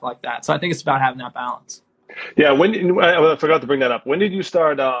and stuff like that. So I think it's about having that balance. Yeah. I forgot to bring that up. When did you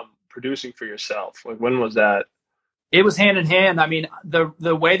start producing for yourself? Like, when was that? It was hand in hand. I mean,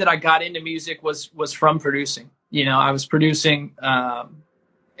 the way that I got into music was from producing. You know, I was producing,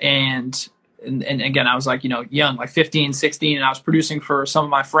 and again, I was like, you know, young, like 15, 16, and I was producing for some of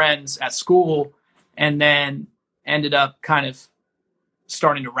my friends at school, and then ended up kind of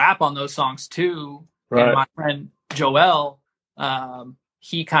starting to rap on those songs too. Right. And my friend Joel,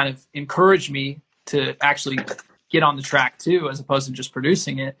 he kind of encouraged me to actually get on the track too, as opposed to just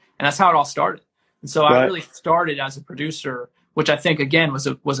producing it. And that's how it all started. And so I really started as a producer, which I think again was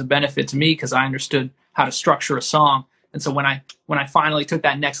a benefit to me, because I understood how to structure a song. And so when I finally took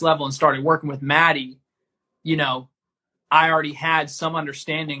that next level and started working with Maddie, you know, I already had some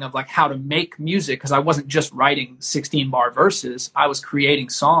understanding of like how to make music, because I wasn't just writing 16-bar verses. I was creating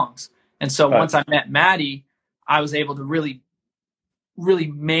songs. And so once I met Maddie, I was able to really, really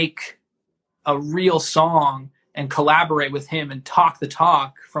make a real song and collaborate with him and talk the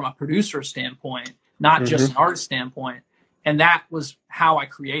talk from a producer standpoint, not just an artist standpoint. And that was how I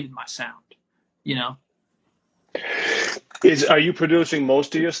created my sound, you know? Are you producing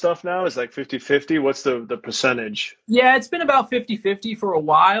most of your stuff now? Is like 50-50? What's the percentage? Yeah, it's been about 50-50 for a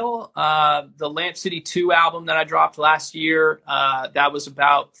while. The Lamp City 2 album that I dropped last year, that was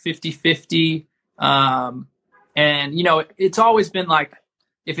about 50-50. And you know, it's always been like,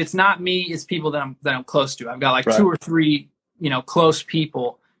 if it's not me, it's people that I'm close to. I've got like 2 or 3, you know, close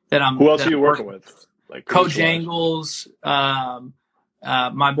people that I'm. Who else are you working with? Like Coach Jangles,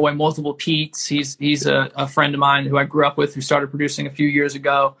 my boy Multiple Pete's. He's a friend of mine who I grew up with, who started producing a few years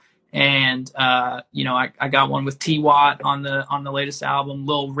ago. And you know, I got one with T-Watt on the latest album,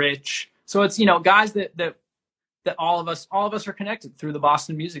 Lil Rich. So it's, you know, guys that all of us are connected through the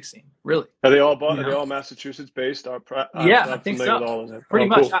Boston music scene, really. Are they all Massachusetts based? Yeah, I think so. With all of them. Pretty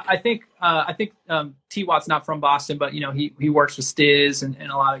much. Cool. I think T-Watt's not from Boston, but you know, he works with Stiz and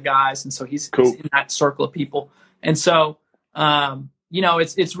a lot of guys, and so he's in that circle of people. And so you know,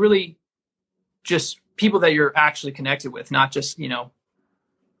 it's really just people that you're actually connected with, not just, you know,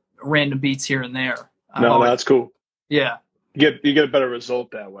 random beats here and there. No, that's cool. Yeah. You get a better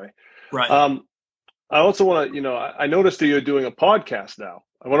result that way. Right. I also want to, you know, I noticed that you're doing a podcast now.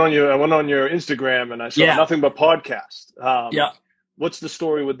 I went on your Instagram and I saw nothing but podcast. What's the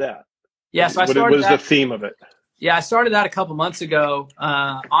story with that? Yeah. So what is the theme of it? Yeah, I started that a couple months ago.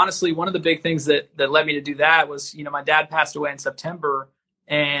 Honestly, one of the big things that led me to do that was, you know, my dad passed away in September,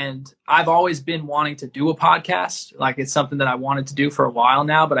 and I've always been wanting to do a podcast. Like, it's something that I wanted to do for a while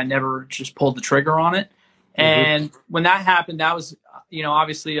now, but I never just pulled the trigger on it. And when that happened, that was, you know,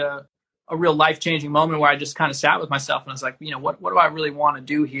 obviously a real life-changing moment where I just kind of sat with myself and I was like, you know, what do I really want to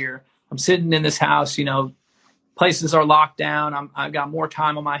do here? I'm sitting in this house, you know, places are locked down. I've got more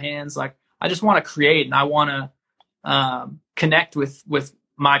time on my hands. Like, I just want to create, and I want to connect with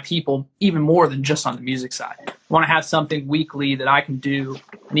my people even more than just on the music side. I want to have something weekly that I can do.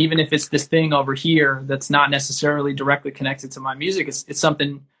 And even if it's this thing over here that's not necessarily directly connected to my music, it's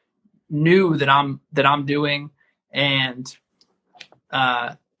something new that I'm doing. And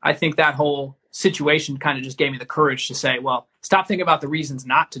I think that whole situation kind of just gave me the courage to say, well, stop thinking about the reasons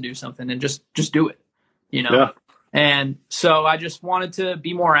not to do something and just do it, you know? And so I just wanted to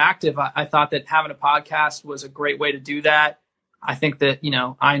be more active. I thought that having a podcast was a great way to do that. I think that,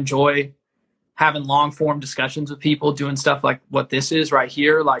 I enjoy having long form discussions with people, doing stuff like what this is right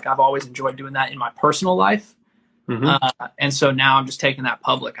here. Like I've always enjoyed doing that in my personal life. And so now I'm just taking that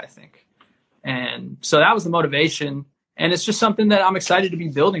public, I think. And so that was the motivation. And it's just something that I'm excited to be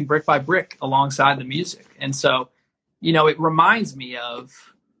building brick by brick alongside the music. And so, it reminds me of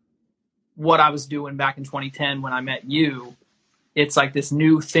what I was doing back in 2010 when I met you. It's like this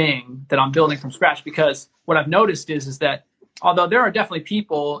new thing that I'm building from scratch, because what I've noticed is that although there are definitely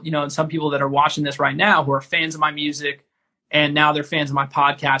people, and some people that are watching this right now who are fans of my music, and now they're fans of my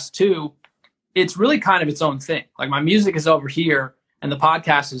podcast too, it's really kind of its own thing. Like my music is over here and the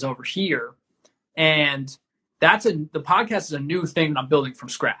podcast is over here. And the podcast is a new thing that I'm building from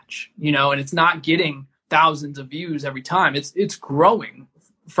scratch, and it's not getting thousands of views every time. It's growing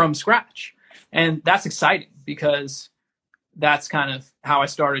from scratch. And that's exciting because that's kind of how I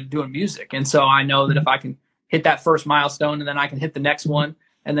started doing music. And so I know that if I can hit that first milestone, and then I can hit the next one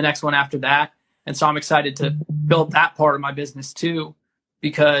and the next one after that. And so I'm excited to build that part of my business too,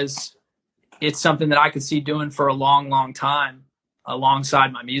 because it's something that I could see doing for a long, long time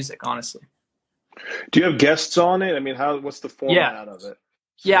alongside my music, honestly. Do you have guests on it? I mean, what's the format of it?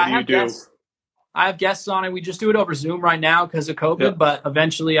 So I have guests. I have guests on it. We just do it over Zoom right now because of COVID, but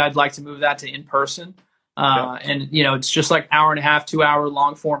eventually I'd like to move that to in person. And it's just like hour and a half, 2 hour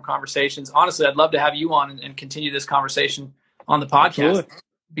long form conversations. Honestly, I'd love to have you on and continue this conversation on the podcast. Absolutely.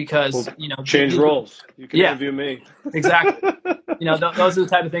 Because, change roles. You can interview me. Exactly. Those are the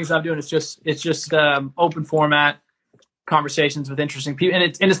type of things I'm doing. It's just open format conversations with interesting people. And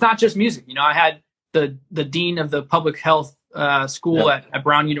it's not just music. I had the dean of the public health school at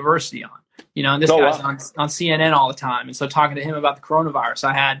Brown University on, and this guy's on CNN all the time. And so talking to him about the coronavirus,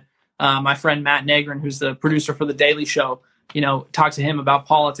 I had my friend Matt Negrin, who's the producer for The Daily Show, talk to him about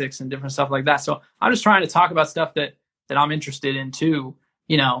politics and different stuff like that. So I'm just trying to talk about stuff that I'm interested in too,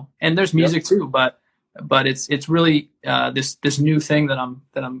 and there's music too, but it's really this new thing that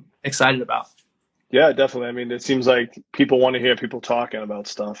I'm excited about. Yeah, definitely. I mean, it seems like people want to hear people talking about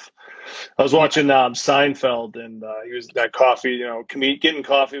stuff. I was watching Seinfeld, and he was at coffee, getting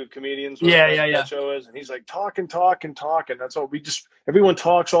coffee with comedians. That show is, and he's like talking. That's all everyone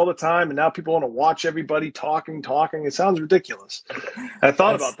talks all the time, and now people want to watch everybody talking. It sounds ridiculous. I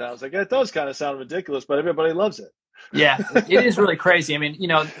thought about that. I was like, it does kind of sound ridiculous, but everybody loves it. Yeah, it is really crazy. I mean,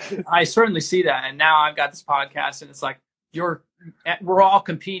 I certainly see that, and now I've got this podcast, and it's like we're all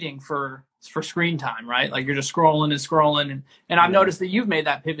competing for screen time, right? Like you're just scrolling. And I've noticed that you've made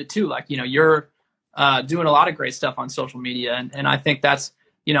that pivot too. Like, you're doing a lot of great stuff on social media. And I think that's,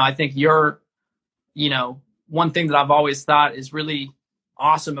 I think you're, one thing that I've always thought is really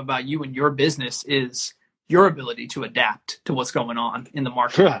awesome about you and your business is your ability to adapt to what's going on in the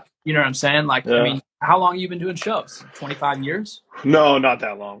market. Yeah. You know what I'm saying? Like, I mean, how long have you been doing shows? 25 years? No, not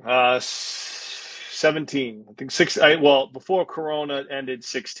that long. 17, I think before Corona ended,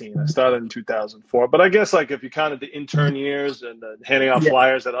 16. I started in 2004, but I guess like if you counted the intern years and handing out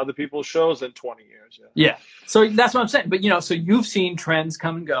flyers at other people's shows, then 20 years. Yeah. So that's what I'm saying. But so you've seen trends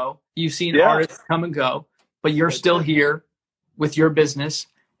come and go. You've seen artists come and go, but you're still here with your business.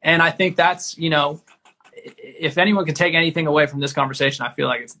 And I think that's, if anyone can take anything away from this conversation, I feel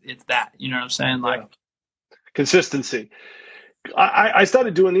like it's that, you know what I'm saying? Like consistency. I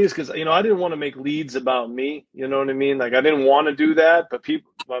started doing these because, I didn't want to make leads about me. You know what I mean? Like, I didn't want to do that. But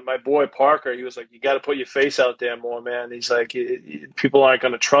my boy Parker, he was like, you got to put your face out there more, man. He's like, people aren't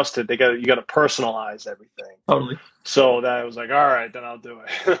going to trust it. You got to personalize everything. Totally. So that I was like, all right, then I'll do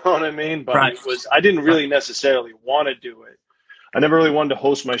it. You know what I mean? But I didn't really necessarily want to do it. I never really wanted to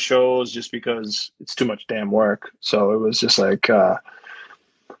host my shows just because it's too much damn work. So it was just like,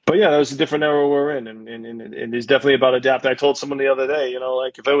 but yeah, that was a different era we're in, and it's definitely about adapting. I told someone the other day,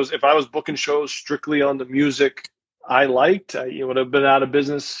 like if I was booking shows strictly on the music I liked, you would have been out of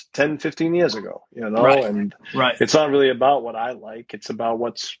business 10, 15 years ago, and it's not really about what I like. It's about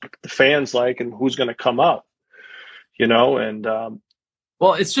what's the fans like and who's going to come out, and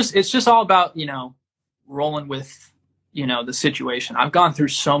well, it's just all about, rolling with, the situation. I've gone through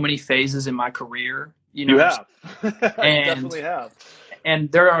so many phases in my career, You have. And definitely have.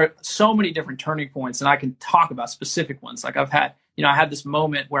 And there are so many different turning points, and I can talk about specific ones. Like I've had, I had this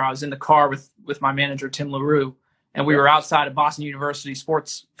moment where I was in the car with my manager, Tim LaRue, and we were outside of Boston University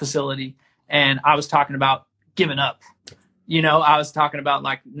sports facility, and I was talking about giving up. I was talking about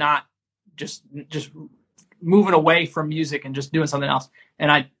like not just moving away from music and just doing something else.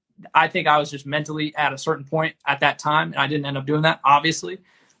 And I think I was just mentally at a certain point at that time, and I didn't end up doing that, obviously.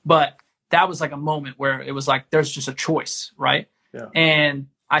 But that was like a moment where it was like, there's just a choice. Right. Yeah. And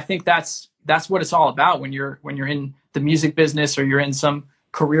I think that's what it's all about when you're in the music business or you're in some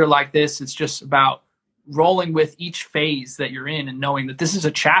career like this. It's just about rolling with each phase that you're in and knowing that this is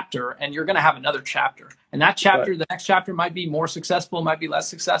a chapter and you're going to have another chapter. And that chapter, the next chapter might be more successful, might be less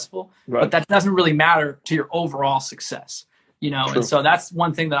successful, but that doesn't really matter to your overall success, you know? True. And so that's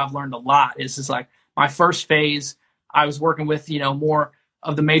one thing that I've learned a lot is like my first phase, I was working with, you know, more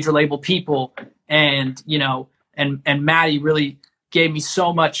of the major label people and, you know, and Maddie really gave me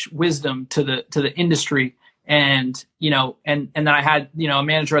so much wisdom to the industry. And, you know, and then I had, you know, a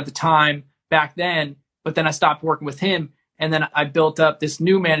manager at the time back then, but then I stopped working with him. And then I built up this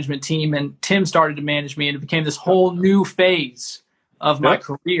new management team and Tim started to manage me and it became this whole new phase of my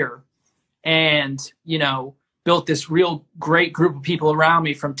career. And, you know, built this real great group of people around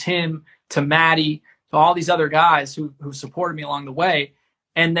me from Tim to Maddie to all these other guys who supported me along the way.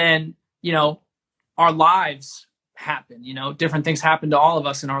 And then, you know, our lives happen, you know, different things happen to all of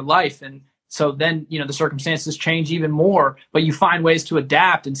us in our life. And so then, you know, the circumstances change even more, but you find ways to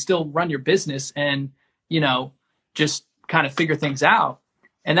adapt and still run your business and, you know, just kind of figure things out.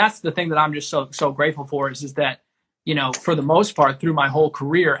 And that's the thing that I'm just so grateful for is that, you know, for the most part through my whole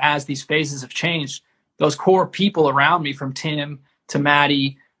career, as these phases have changed, those core people around me from Tim to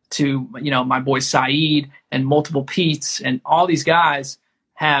Maddie to, you know, my boy Saeed and multiple Pete's and all these guys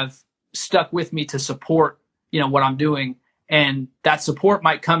have stuck with me to support, you know, what I'm doing. And that support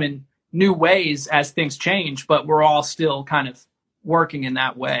might come in new ways as things change, but we're all still kind of working in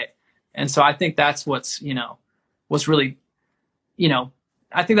that way. And so I think that's what's, you know, what's really, you know,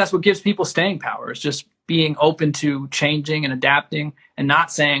 I think that's what gives people staying power is just being open to changing and adapting and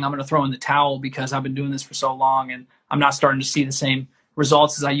not saying I'm going to throw in the towel because I've been doing this for so long and I'm not starting to see the same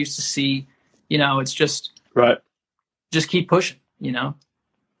results as I used to see. You know, it's just, just keep pushing, you know,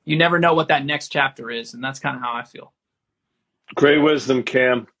 you never know what that next chapter is. And that's kind of how I feel. Great wisdom,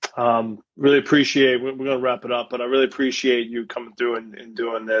 Cam. Really appreciate, we're going to wrap it up, but I really appreciate you coming through and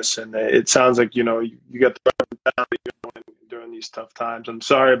doing this. And it sounds like, you know, you got the mentality going during these tough times. I'm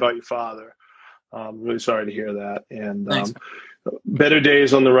sorry about your father. Really sorry to hear that. And better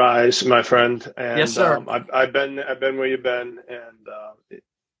days on the rise, my friend. And yes, sir. I've been where you've been, and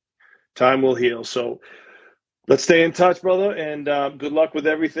time will heal. So let's stay in touch, brother. And good luck with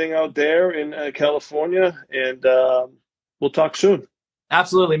everything out there in California. And we'll talk soon.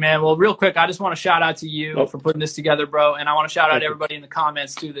 Absolutely, man. Well, real quick, I just want to shout out to you for putting this together, bro. And I want to shout out everybody in the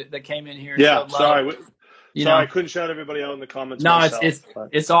comments too that came in here. Yeah, sorry. I couldn't shout everybody out in the comments. No,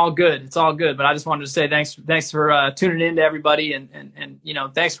 it's all good. It's all good. But I just wanted to say thanks for tuning in to everybody, and you know,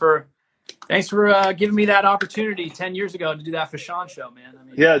 thanks for giving me that opportunity 10 years ago to do that for Sean's show, man. I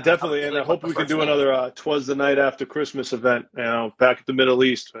mean, yeah, definitely. And I hope we can do another "Twas the Night After Christmas" event. You know, back at the Middle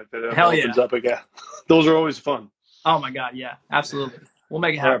East. If it opens up again. Those are always fun. Oh my God, yeah, absolutely. We'll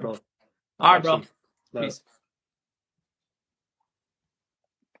make it happen. All right, bro. Peace.